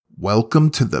Welcome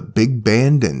to the Big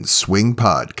Band and Swing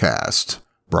Podcast,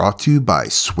 brought to you by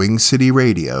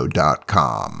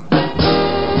SwingCityRadio.com.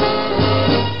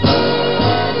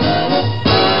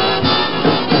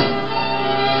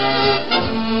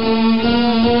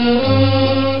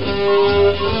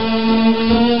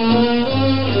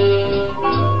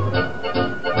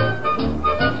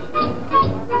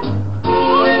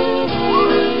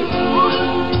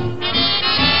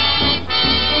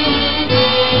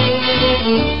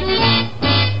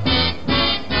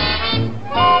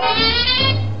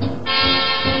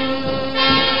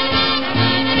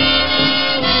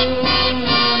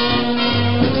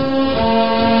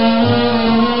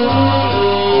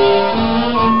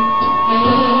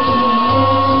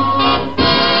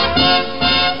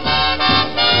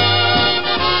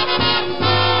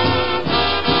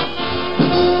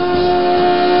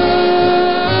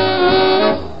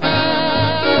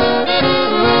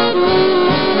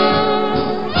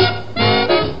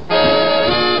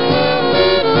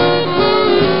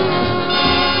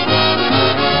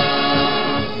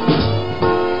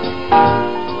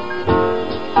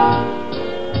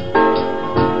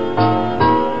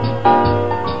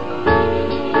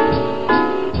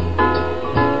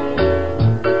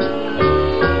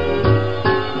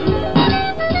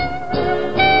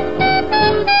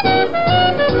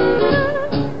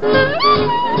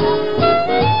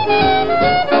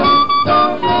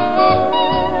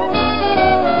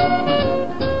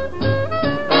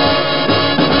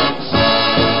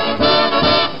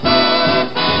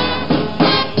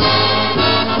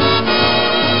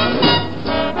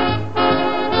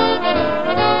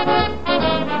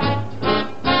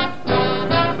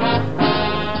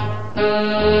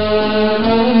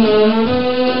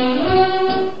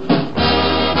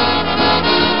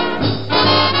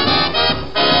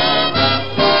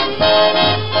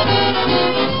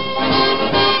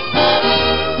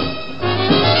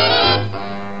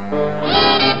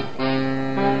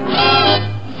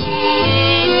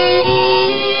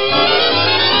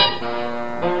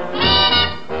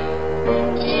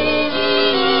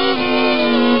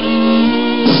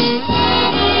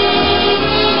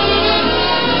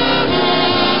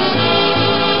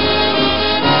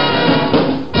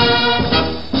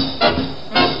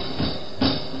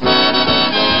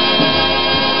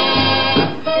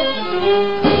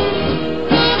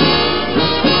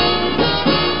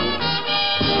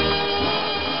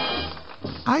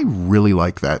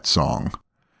 Like that song.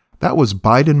 That was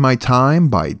Bidin' My Time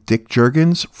by Dick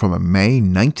Juergens from a May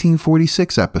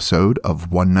 1946 episode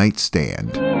of One Night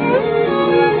Stand.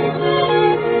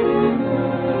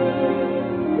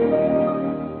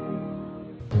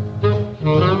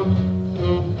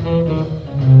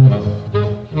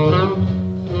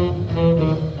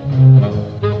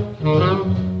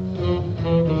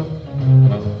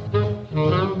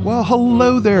 Well,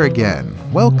 hello there again.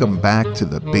 Welcome back to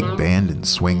the Big Band and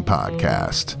Swing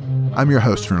Podcast. I'm your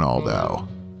host, Ronaldo.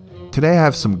 Today I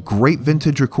have some great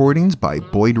vintage recordings by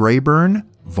Boyd Raeburn,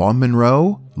 Vaughn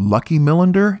Monroe, Lucky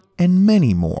Millinder, and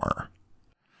many more.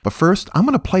 But first, I'm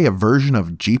going to play a version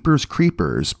of Jeepers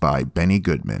Creepers by Benny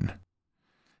Goodman.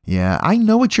 Yeah, I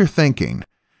know what you're thinking.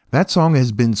 That song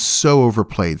has been so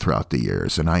overplayed throughout the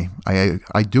years, and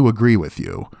I do agree with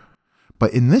you.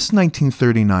 But in this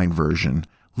 1939 version,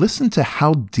 listen to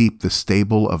how deep the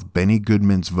stable of Benny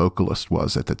Goodman's vocalist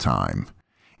was at the time.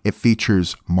 It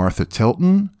features Martha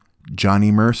Tilton,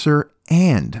 Johnny Mercer,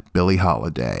 and Billie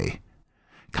Holiday.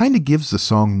 Kinda gives the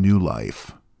song new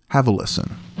life. Have a listen.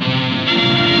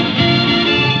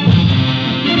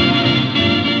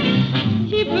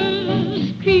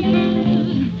 Jeepers,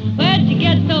 creepers, where'd you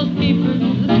get those peepers?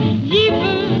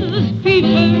 Jeepers,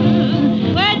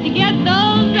 creepers, where'd you get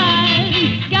those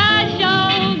eyes? Gosh,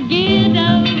 oh, get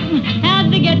up,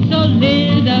 how'd they get so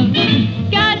lit up?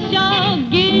 Gosh, oh,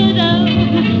 get up,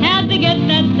 how'd they get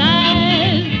that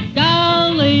size?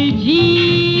 Golly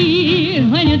gee,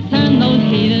 when you turn those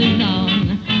heaters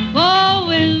on, woe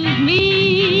is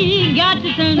me, got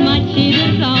to turn my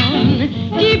cheaters on.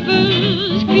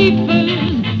 Jeepers,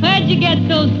 creepers, where'd you get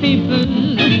those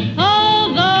peepers?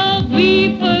 Oh, those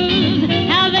weepers,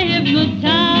 how they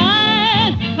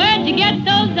hypnotize. Where'd you get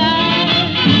those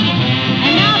eyes?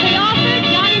 And now the author,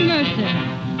 Johnny Mercer.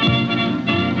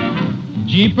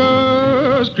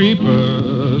 Jeepers,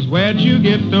 creepers, where'd you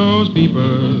get those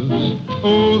peepers?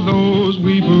 Oh, those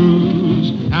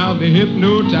weepers, how they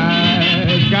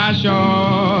hypnotize. Gosh,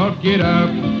 oh, get up,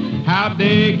 how'd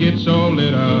they get so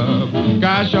lit up?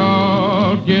 Gosh,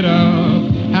 oh, get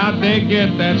up, how'd they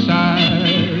get that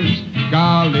size?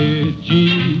 Golly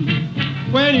gee,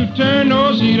 when you turn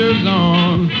those heaters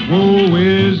on, woe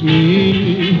is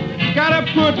me. Gotta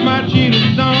put my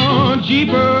cheaters on.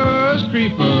 Jeepers,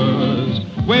 creepers,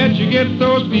 where'd you get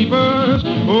those peepers?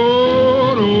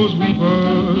 Oh, those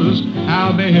weepers,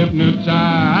 how they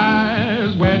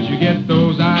hypnotize. Where'd you get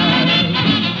those eyes?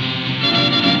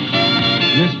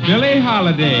 Miss Billie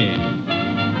Holiday.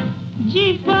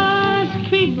 Jeepers,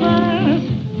 creepers,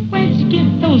 where'd you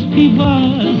get those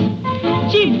peepers?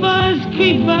 Jeepers,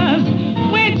 creepers,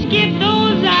 where'd you get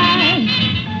those eyes?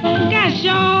 Gosh,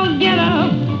 y'all get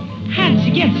up, how'd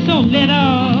you get so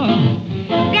little?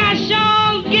 Gosh,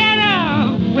 y'all get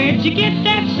up, where'd you get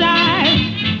that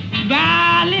size?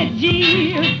 Golly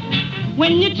gee,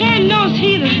 when you turn those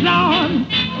heaters on,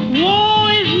 woe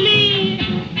is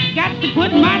me, got to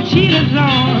put my cheaters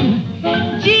on.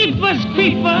 Jeepers,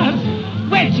 creepers,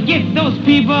 where'd you get those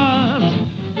peepers?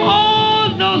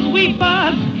 Oh, those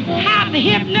weepers, how they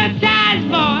hypnotize,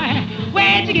 boy.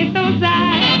 Where'd you get those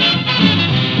eyes?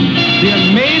 The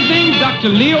amazing Dr.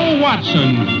 Leo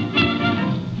Watson.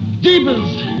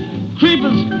 Jeepers,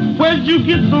 creepers, where'd you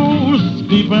get those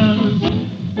peepers?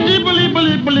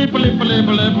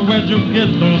 Where'd you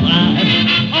get those eyes?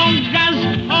 Oh, gosh,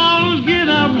 all get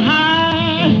up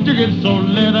high to get so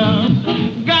lit up.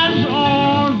 Gosh,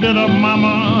 all get up,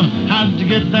 mama, how'd you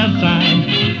get that size?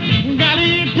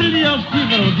 Gotta tell you,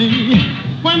 Stevie,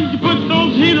 when you put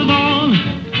those heaters on,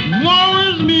 woe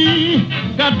is me,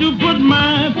 got to put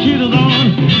my cheaters on.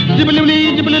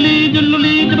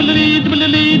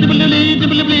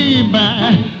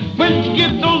 Where'd you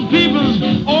get those peepers?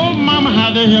 Oh, mama,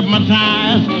 how they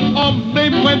hypnotize. Oh,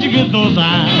 baby, where'd you get those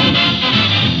eyes?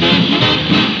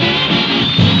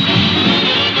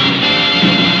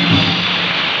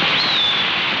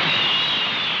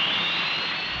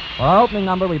 For our opening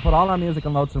number, we put all our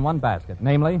musical notes in one basket,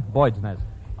 namely Boyd's Nest.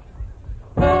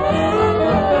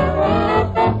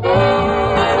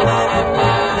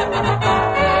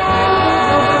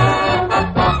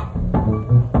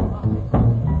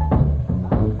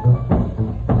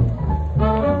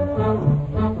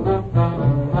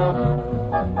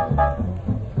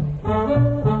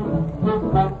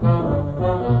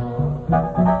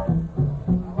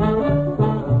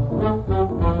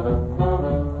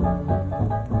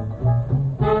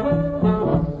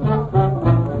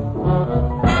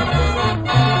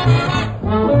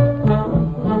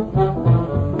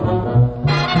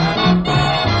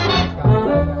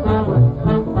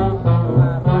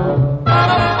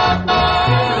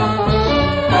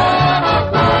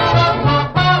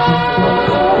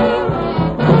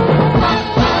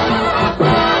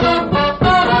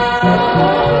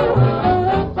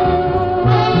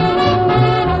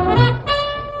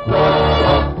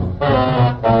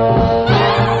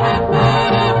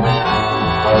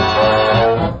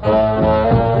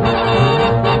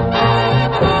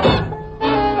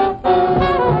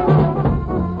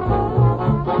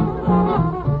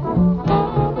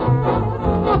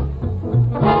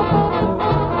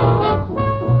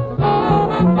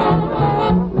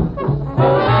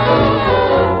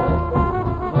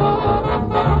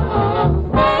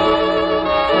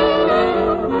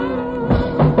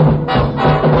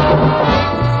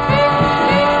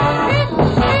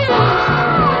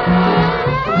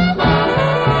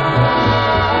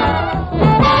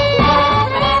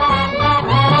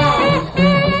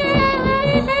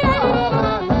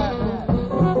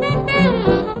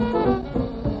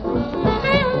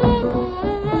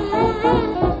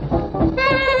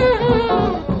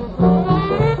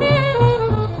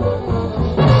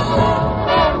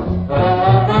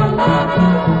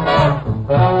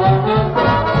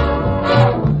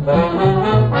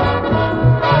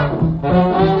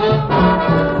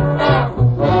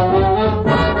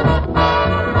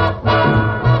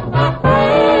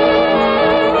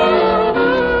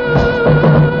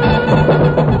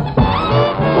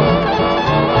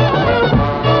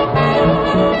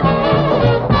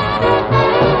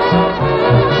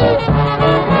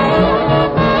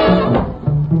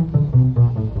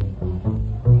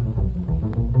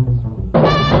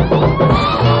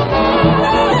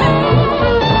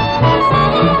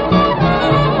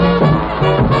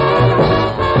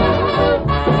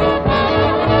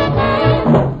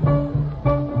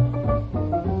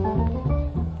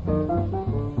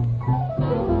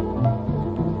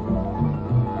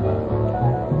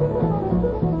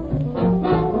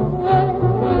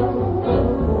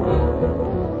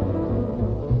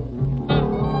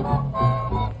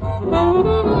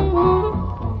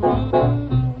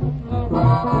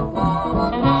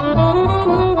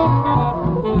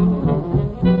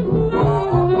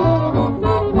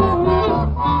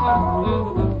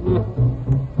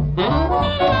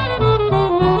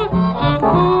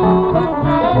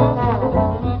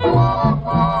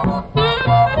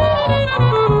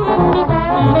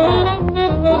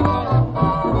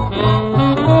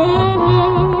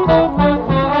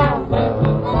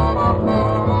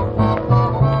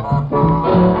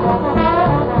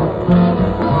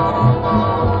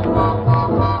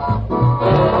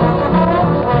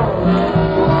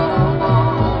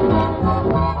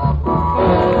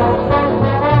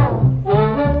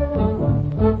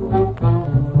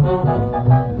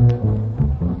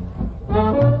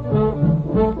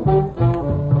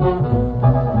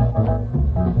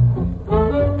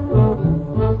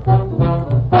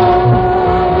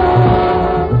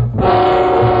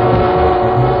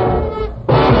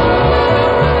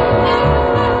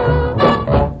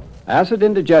 Acid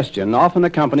indigestion often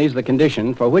accompanies the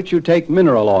condition for which you take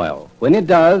mineral oil. When it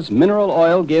does, mineral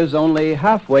oil gives only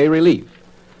halfway relief.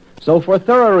 So for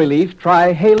thorough relief,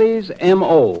 try Haley's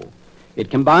M.O. It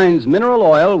combines mineral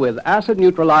oil with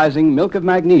acid-neutralizing milk of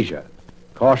magnesia.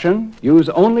 Caution, use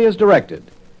only as directed.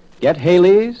 Get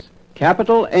Haley's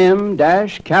capital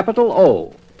M-capital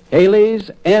O.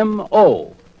 Haley's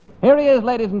M.O. Here he is,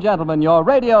 ladies and gentlemen, your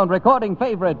radio and recording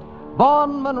favorite,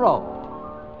 Vaughn Monroe.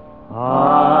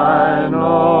 I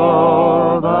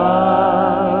know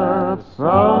that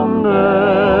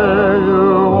someday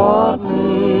you want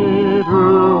me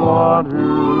to want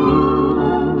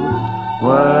you.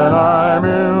 When I'm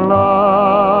in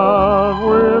love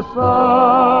with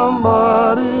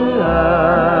somebody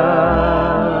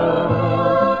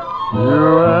else,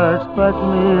 you expect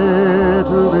me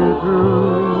to be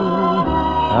true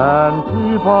and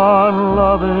keep on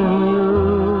loving you.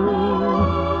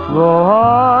 Though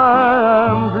I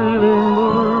am feeling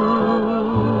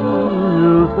blue,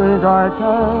 you think I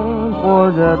can't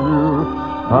forget you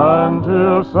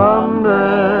until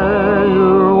someday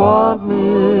you want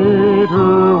me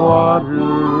to want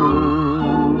you.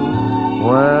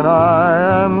 When I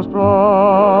am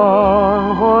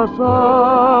strong for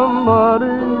somebody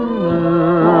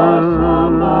new,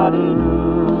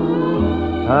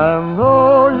 and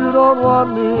though you don't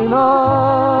want me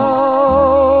now,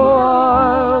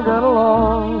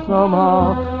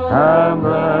 somehow, and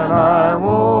then I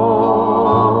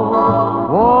won't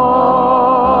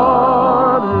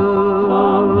want you.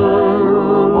 Someday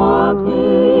you'll want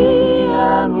me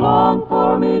and long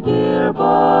for me, dear,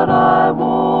 but I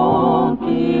won't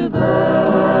be there.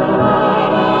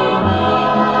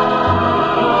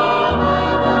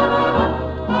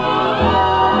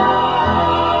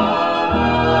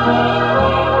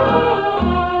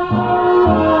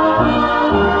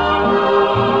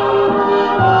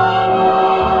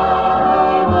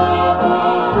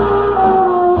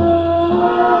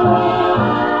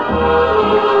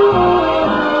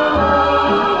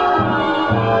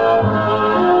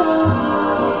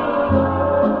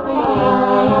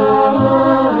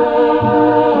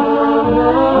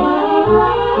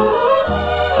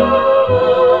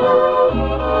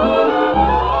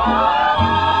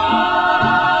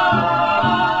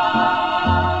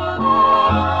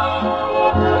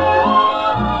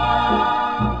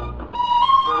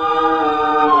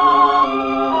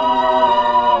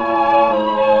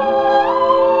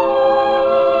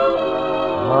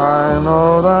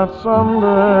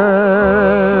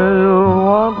 Someday you'll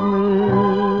want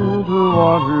me to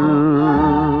want you.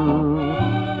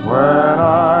 When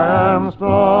I am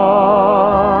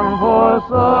strong for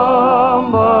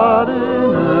somebody new,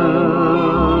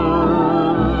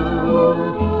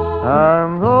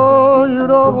 and though you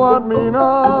don't want me now,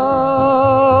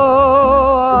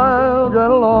 I'll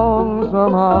get along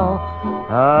somehow,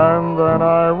 and then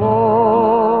I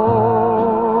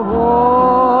won't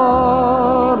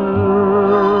want you.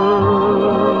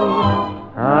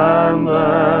 And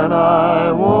then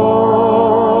I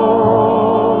won't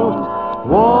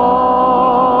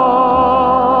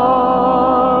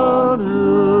want you.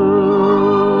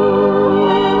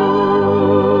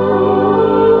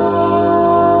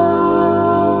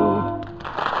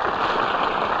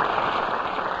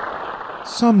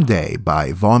 Someday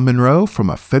by Vaughn Monroe from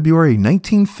a February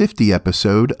 1950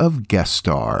 episode of Guest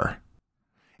Star.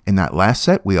 In that last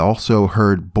set, we also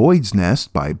heard Boyd's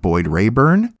Nest by Boyd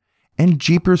Raeburn and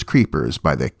Jeepers Creepers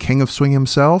by the King of Swing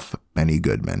himself, Benny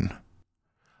Goodman.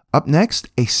 Up next,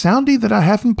 a soundie that I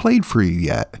haven't played for you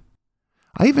yet.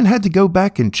 I even had to go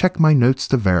back and check my notes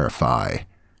to verify.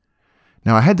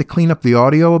 Now, I had to clean up the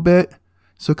audio a bit,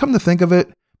 so come to think of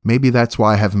it, maybe that's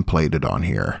why I haven't played it on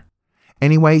here.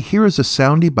 Anyway, here is a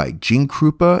soundie by Gene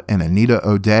Krupa and Anita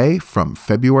O'Day from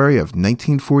February of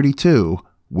 1942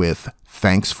 with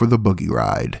Thanks for the Boogie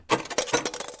Ride.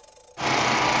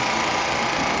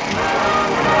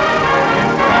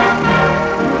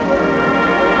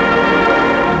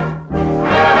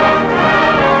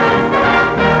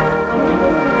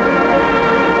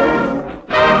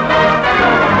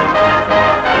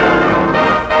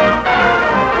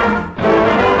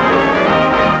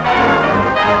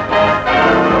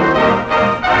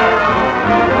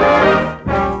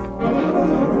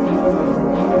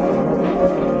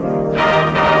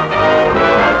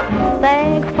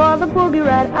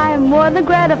 ride. I am more than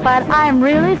gratified. I am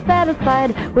really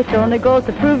satisfied, which only goes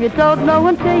to prove you don't know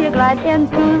until you glide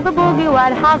into the boogie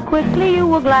ride. How quickly you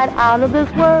will glide out of this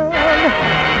world.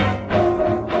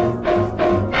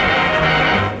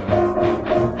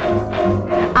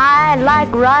 I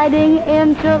like riding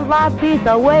in jalopies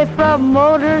away from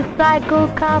motorcycle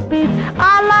copies.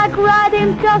 I like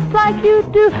riding just like you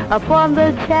do upon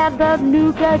the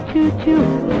Chattanooga choo-choo.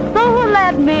 So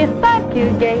let me thank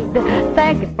you, Jade.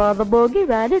 Thank you for the boogie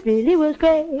ride. It really was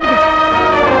great.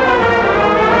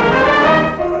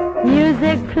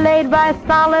 Music played by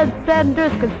solid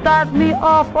senders could start me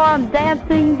off on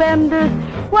dancing benders.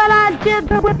 When I did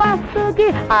with my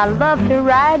boogie, I love to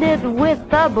ride it with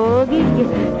the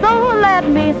boogie. So let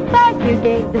me thank you,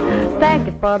 Jade. Thank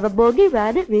you for the boogie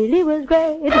ride. It really was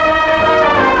great.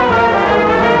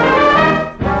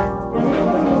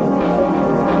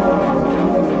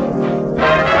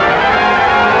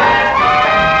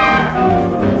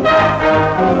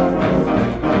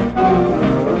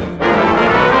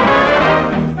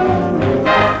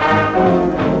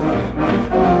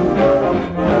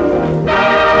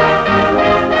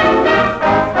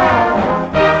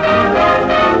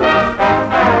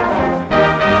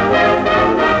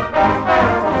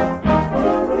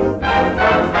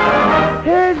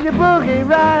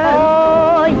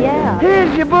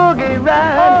 Boogie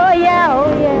ride. Oh yeah,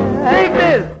 oh yeah. Take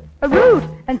this. A root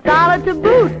and solid to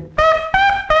boot.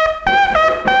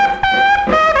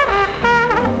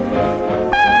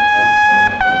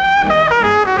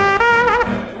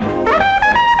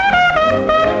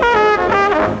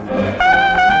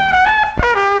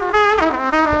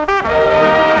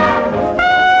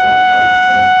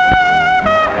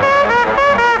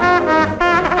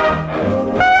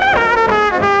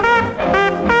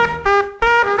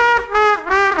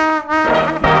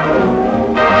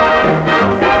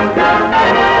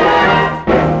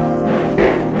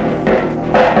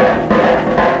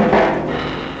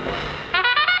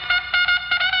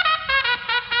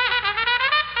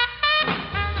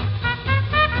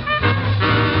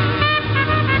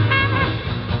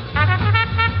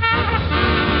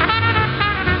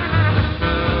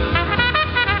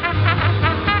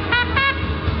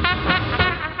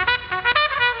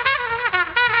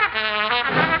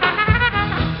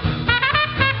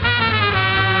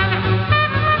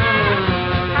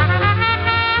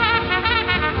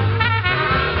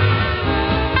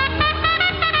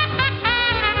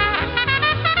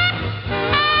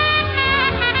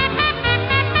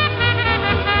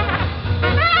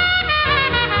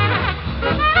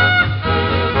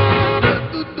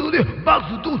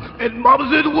 And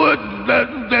Mama's in the woods,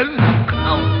 then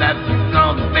oh, that's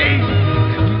gonna be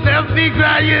left me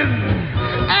crying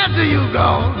after you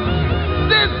gone.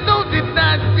 There's no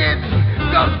denying it,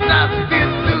 'cause I've been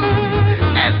through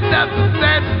and nothing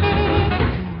that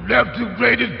left the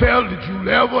greatest pal that you'll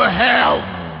ever have.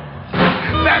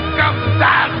 There comes a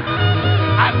time,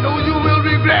 I know you will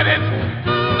regret it.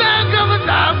 There comes a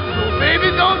time, so baby,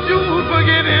 don't you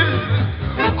forget it.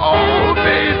 Oh,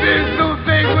 baby, so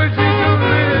think what you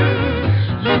doing.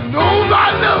 You know my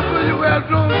love for you has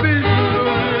no meaning.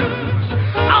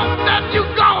 Out that you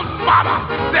gone, mama,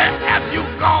 there have you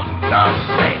gone to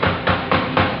say.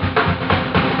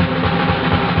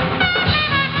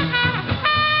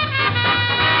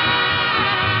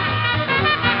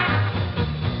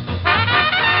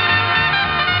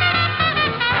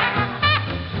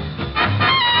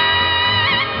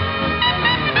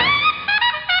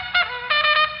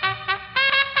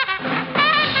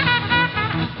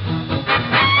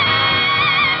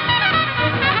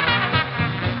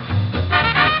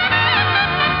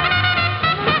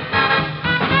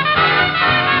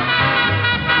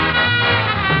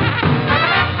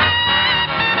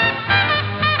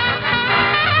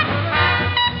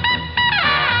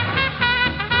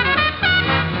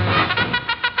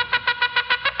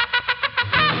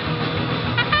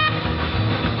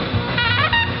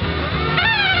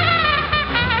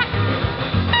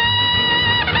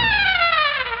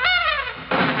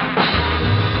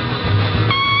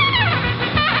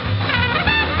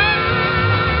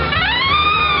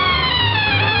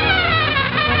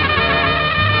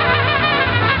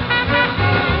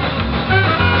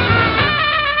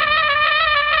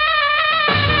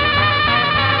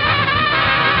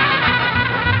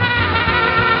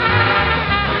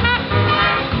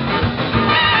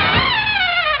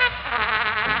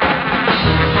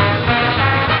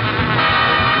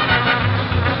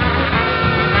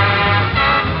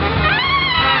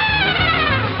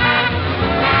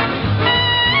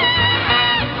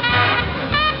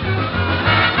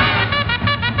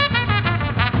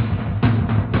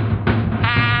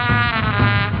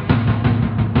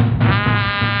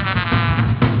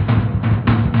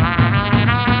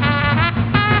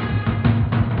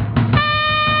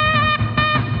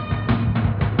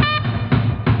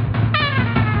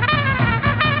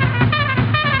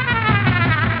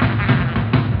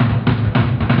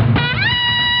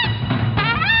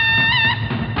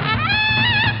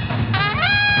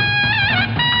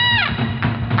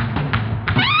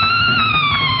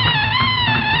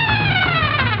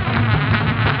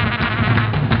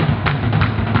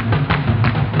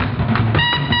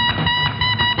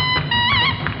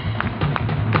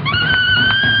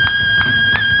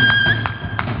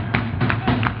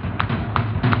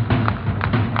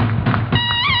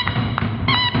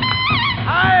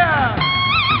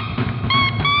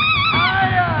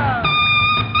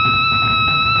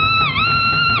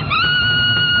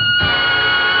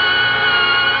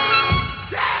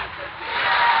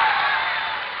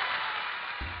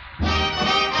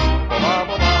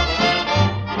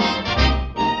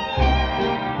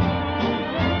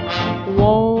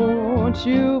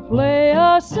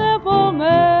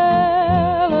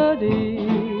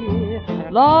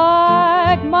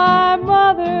 like my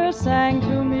mother sang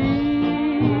to me.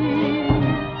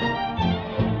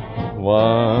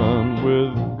 One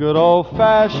with good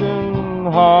old-fashioned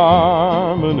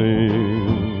harmony.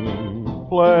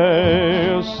 Play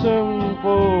a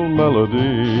simple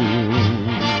melody.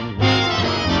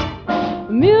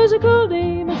 Musical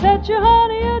demon, set your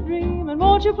honey a dream, and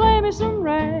won't you play me some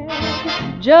rag?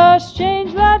 Just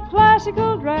change that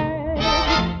classical drag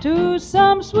to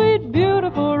some sweet,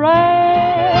 beautiful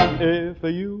rag. If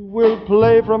you will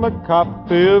play from a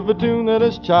copy of a tune that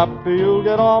is choppy, you'll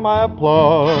get all my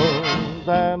applause.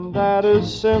 And that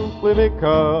is simply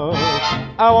because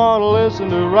I want to listen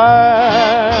to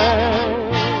rag.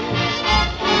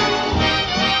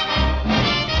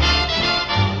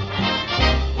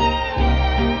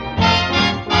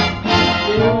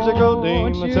 Musical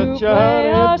demon, set your honey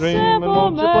a dream, and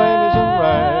won't you play me some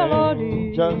rag?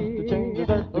 Just to change it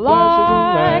that classical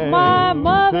like rag my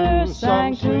mother to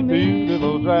sang some to sweet, me.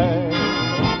 beautiful drag.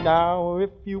 Now, if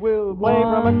you will play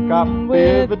from a copy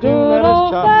with of a tune good that is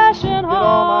choppy, old-fashioned get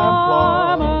all my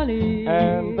applause. harmony,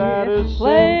 And that is simply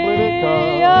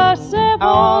play a because simple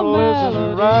I want to listen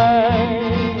to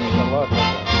melody.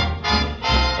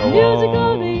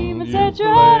 Musical demon, set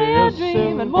your honey a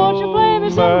dream, and won't you play me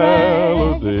some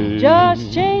rag?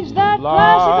 Just change that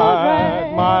classical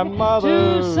drag my mother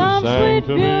to some sang sweet,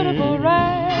 to beautiful me.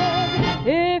 rag.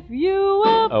 If you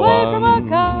will play from a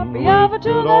copy of a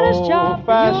tune that is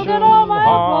choppy, you'll get all my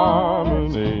applause.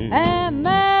 harmony. And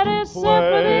that is simply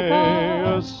Play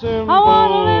because a simple I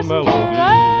want to listen melody. to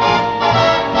rag.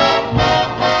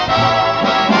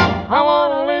 I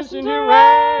want to listen to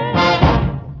rag.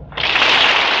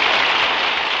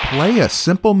 Play a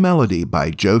Simple Melody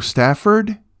by Joe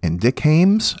Stafford and Dick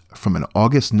Hames from an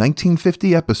August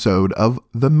 1950 episode of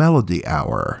The Melody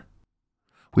Hour.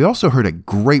 We also heard a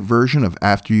great version of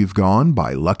After You've Gone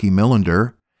by Lucky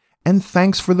Millinder and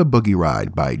Thanks for the Boogie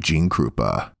Ride by Gene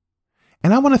Krupa.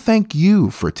 And I want to thank you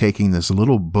for taking this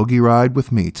little boogie ride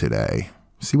with me today.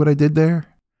 See what I did there?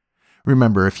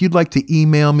 Remember, if you'd like to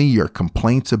email me your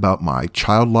complaints about my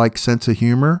childlike sense of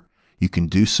humor, you can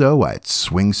do so at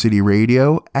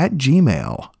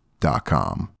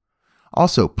swingcityradio@gmail.com.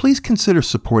 Also, please consider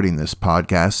supporting this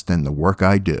podcast and the work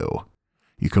I do.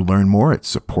 You can learn more at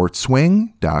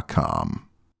supportswing.com.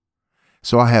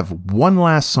 So I have one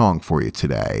last song for you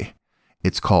today.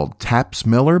 It's called Taps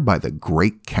Miller by the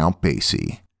great Count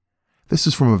Basie. This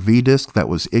is from a V-disc that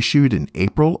was issued in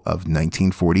April of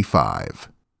 1945.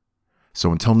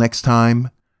 So until next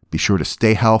time, be sure to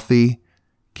stay healthy,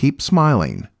 keep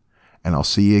smiling, and I'll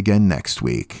see you again next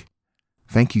week.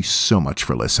 Thank you so much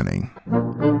for listening.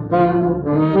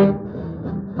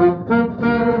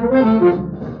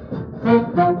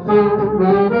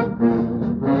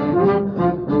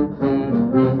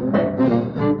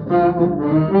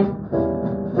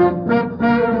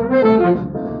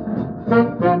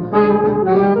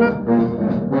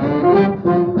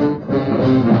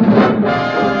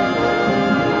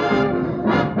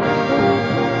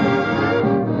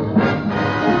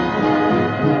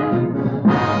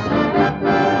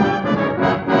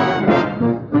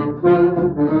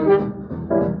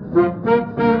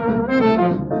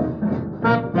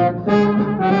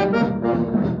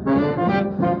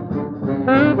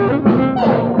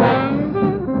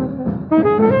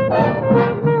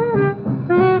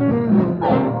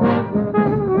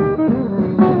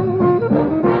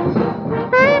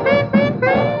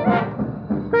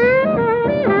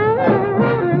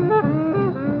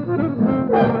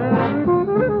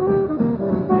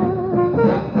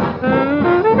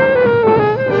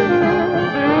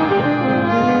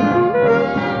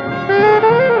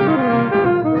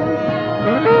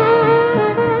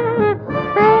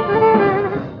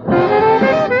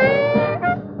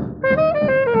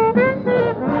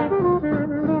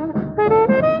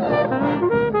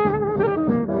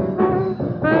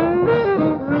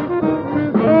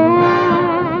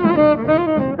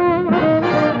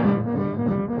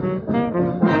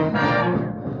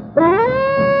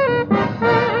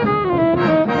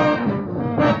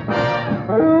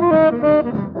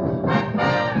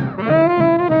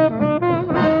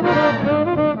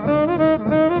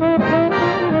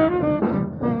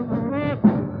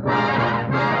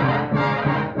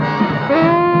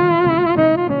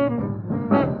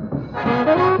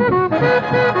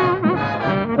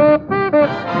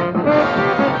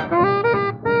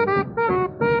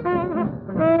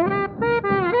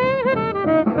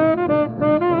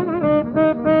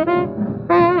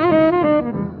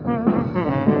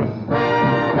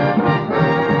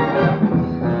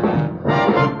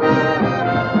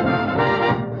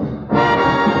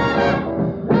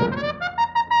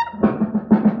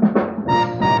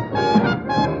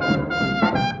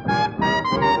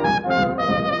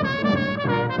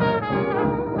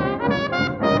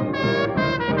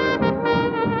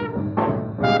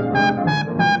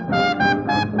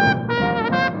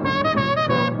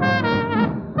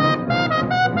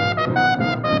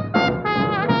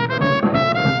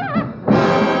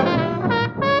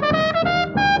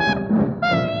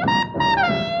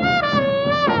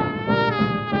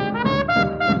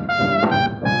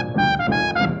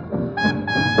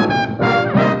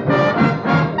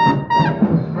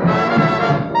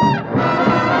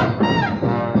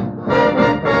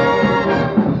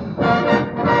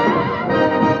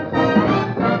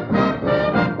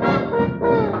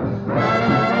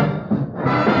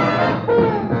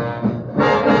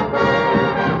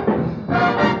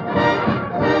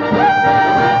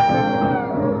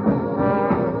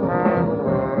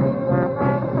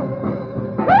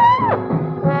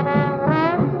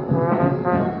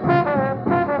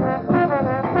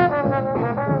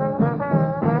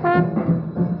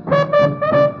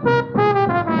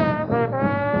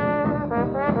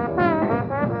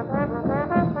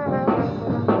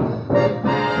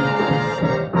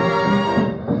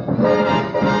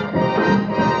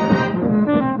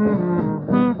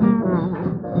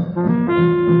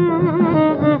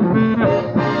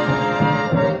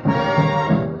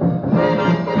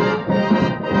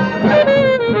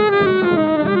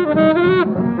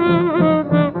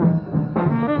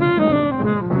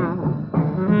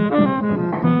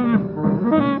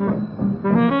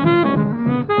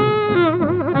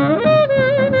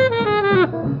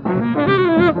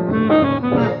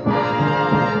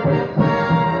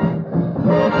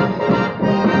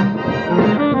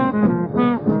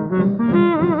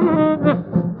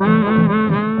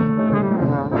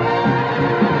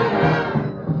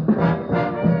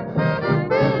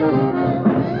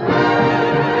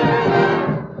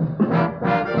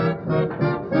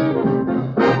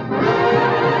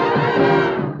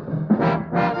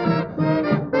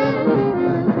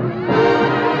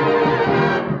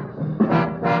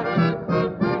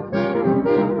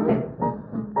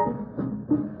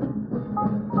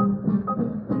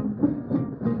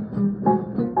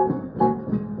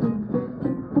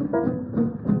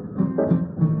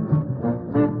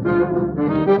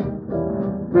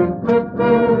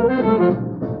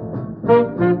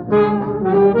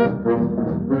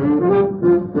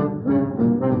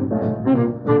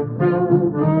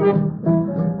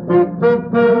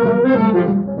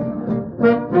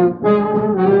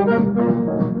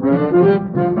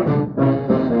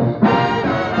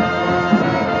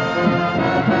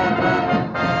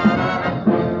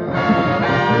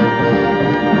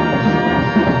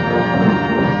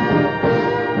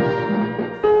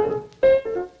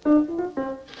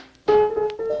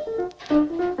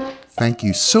 Thank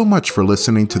you so much for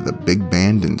listening to the Big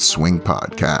Band and Swing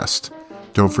podcast.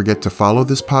 Don't forget to follow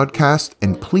this podcast,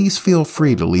 and please feel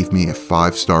free to leave me a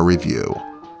 5-star review.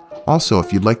 Also,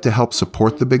 if you'd like to help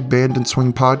support the Big Band and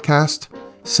Swing podcast,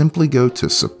 simply go to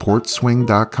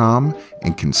supportswing.com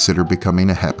and consider becoming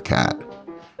a Hepcat.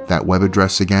 That web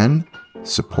address again,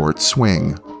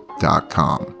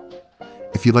 supportswing.com.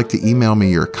 If you'd like to email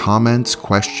me your comments,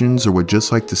 questions, or would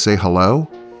just like to say hello,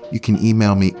 you can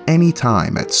email me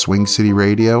anytime at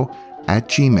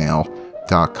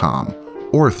swingcityradio@gmail.com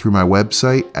or through my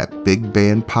website at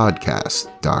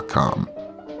bigbandpodcast.com.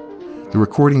 The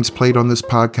recordings played on this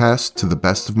podcast, to the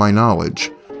best of my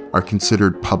knowledge, are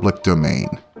considered public domain.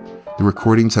 The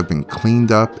recordings have been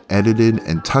cleaned up, edited,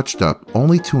 and touched up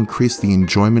only to increase the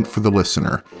enjoyment for the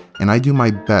listener, and I do my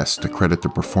best to credit the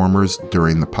performers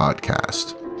during the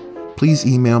podcast. Please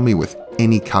email me with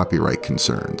any copyright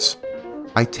concerns.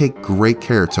 I take great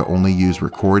care to only use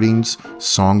recordings,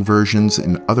 song versions,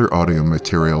 and other audio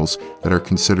materials that are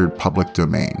considered public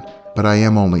domain, but I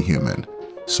am only human,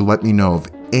 so let me know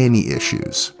of any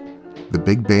issues. The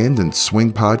Big Band and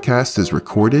Swing podcast is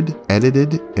recorded,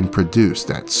 edited, and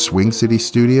produced at Swing City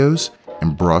Studios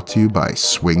and brought to you by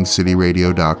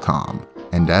swingcityradio.com.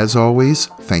 And as always,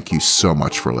 thank you so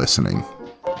much for listening.